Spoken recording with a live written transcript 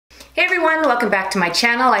Hey everyone, welcome back to my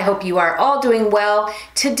channel. I hope you are all doing well.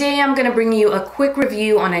 Today I'm going to bring you a quick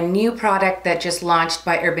review on a new product that just launched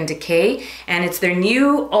by Decay, and it's their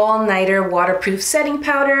new all-nighter waterproof setting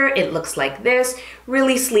powder. It looks like this,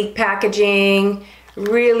 really sleek packaging.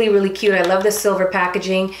 Really cute. I love the silver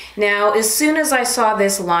packaging. Now, as soon as I saw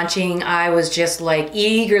this launching, I was just like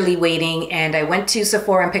eagerly waiting, and I went to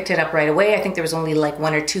Sephora and picked it up right away. I think there was only like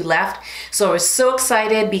 1 or 2 left. So I was so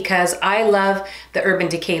excited because I love the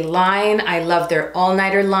Decay line. I love their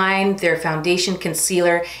all-nighter line, their foundation,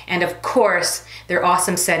 concealer, and of course, their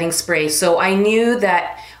awesome setting spray. So I knew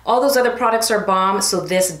that all those other products are bomb, so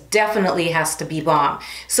this definitely has to be bomb.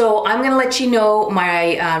 So I'm gonna let you know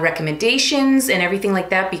my recommendations and everything like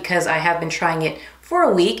that because I have been trying it for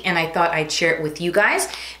a week and I thought I'd share it with you guys.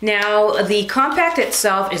 Now, the compact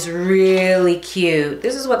itself is really cute.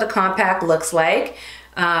 This is what the compact looks like.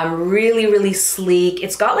 Really sleek.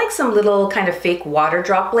 It's got like some little kind of fake water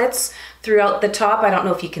droplets throughout the top. I don't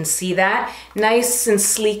know if you can see that. Nice and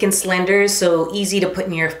sleek and slender, so easy to put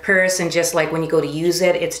in your purse, and just like when you go to use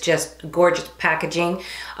it, it's just gorgeous packaging.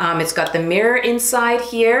 It's got the mirror inside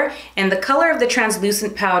here, and the color of the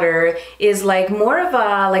translucent powder is like more of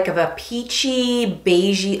a peachy,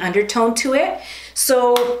 beigey undertone to it.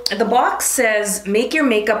 So the box says, make your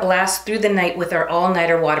makeup last through the night with our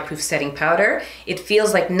all-nighter waterproof setting powder. It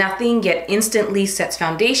feels like nothing, yet instantly sets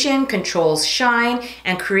foundation, controls shine,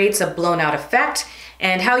 and creates a blown out effect.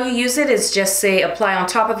 And how you use it is just say apply on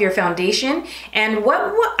top of your foundation. And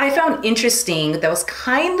what I found interesting that was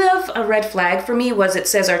kind of a red flag for me was it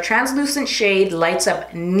says our translucent shade lights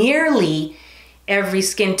up nearly every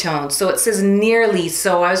skin tone. So it says nearly,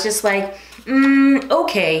 so I was just like,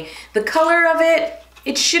 okay, the color of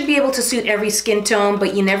it should be able to suit every skin tone,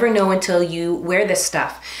 but you never know until you wear this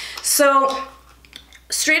stuff. So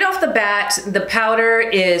straight off the bat, the powder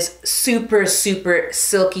is super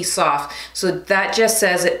silky soft. So that just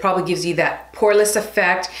says it probably gives you that poreless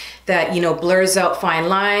effect that, you know, blurs out fine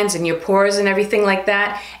lines and your pores and everything like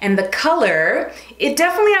that. And the color, it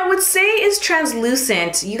definitely, I would say, is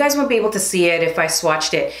translucent. You guys won't be able to see it if I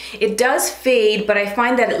swatched it. It does fade, but I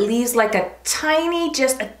find that it leaves like a tiny,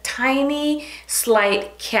 just a tiny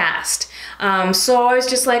slight cast. So I was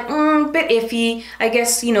just like, bit iffy. I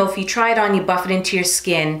guess, you know, if you try it on, you buff it into your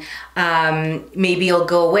skin, maybe it'll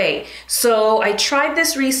go away. So I tried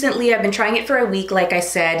this recently. I've been trying it for a week, like I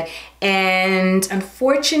said, and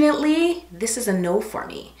unfortunately, this is a no for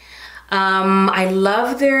me. I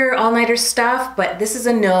love their all-nighter stuff, but this is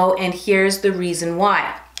a no, and here's the reason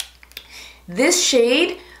why. This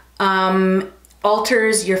shade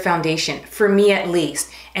alters your foundation, for me at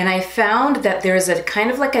least. And I found that there's a kind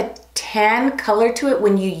of like a tan color to it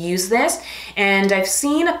when you use this, and I've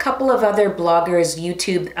seen a couple of other bloggers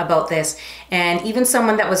YouTube about this, and even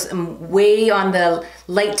someone that was way on the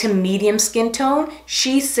light to medium skin tone,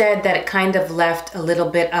 she said that it kind of left a little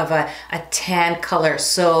bit of a tan color.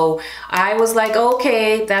 So I was like,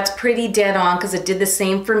 okay, that's pretty dead on, because it did the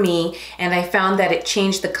same for me, and I found that it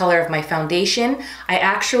changed the color of my foundation. I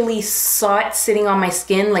actually saw it sitting on my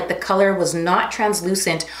skin, like the color was not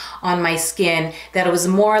translucent on my skin, that it was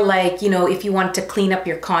more like, you know, if you want to clean up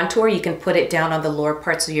your contour, you can put it down on the lower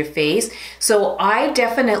parts of your face. So I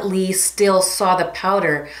definitely still saw the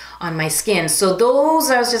powder on my skin. So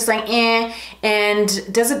those, I was just like, eh.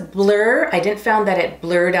 And does it blur? I didn't found that it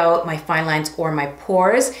blurred out my fine lines or my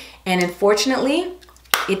pores. And unfortunately,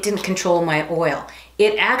 it didn't control my oil.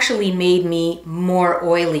 It actually made me more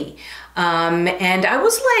oily. And I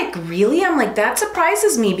was like, really? I'm like, that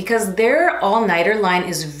surprises me because their all-nighter line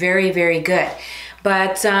is very good.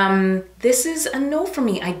 But this is a no for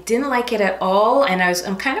me. I didn't like it at all, and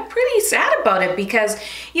I'm kind of pretty sad about it because,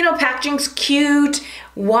 you know, packaging's cute.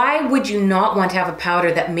 Why would you not want to have a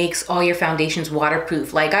powder that makes all your foundations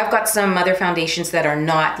waterproof? Like, I've got some other foundations that are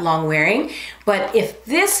not long wearing, but if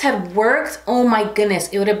this had worked, oh my goodness,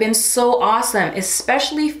 it would have been so awesome,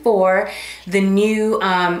 especially for the new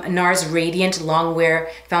NARS Radiant Long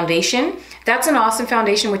Wear Foundation. That's an awesome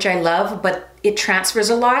foundation, which I love, but it transfers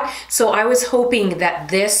a lot. So I was hoping that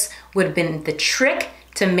this would have been the trick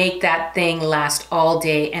to make that thing last all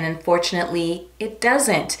day, and unfortunately it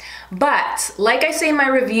doesn't. But like I say in my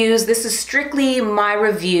reviews, this is strictly my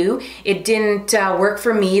review. It didn't work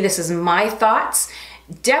for me. This is my thoughts.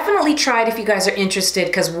 Definitely try it if you guys are interested,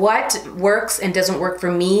 because what works and doesn't work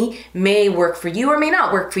for me may work for you or may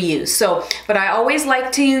not work for you. So, but I always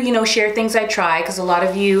like to, you know, share things I try, because a lot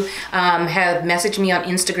of you have messaged me on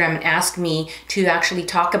Instagram and asked me to actually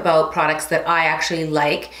talk about products that I actually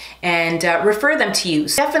like and refer them to you.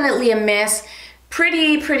 So definitely a miss.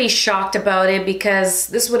 Pretty shocked about it because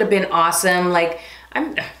this would have been awesome. Like,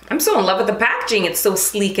 I'm so in love with the packaging. It's so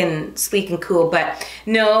sleek and cool. But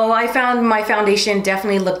no, I found my foundation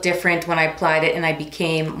definitely looked different when I applied it and I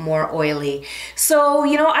became more oily. So,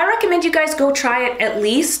 you know, I recommend you guys go try it at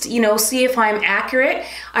least, you know, see if I'm accurate.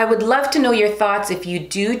 I would love to know your thoughts. If you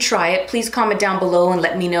do try it, please comment down below and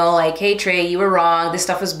let me know, like, hey Trey, you were wrong, this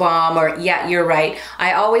stuff is bomb, or yeah, you're right.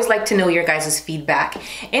 I always like to know your guys' feedback.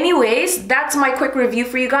 Anyways, that's my quick review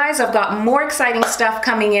for you guys. I've got more exciting stuff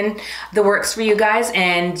coming in the works for you guys,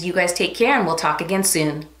 and you guys take care and we'll talk again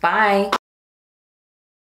soon. Bye.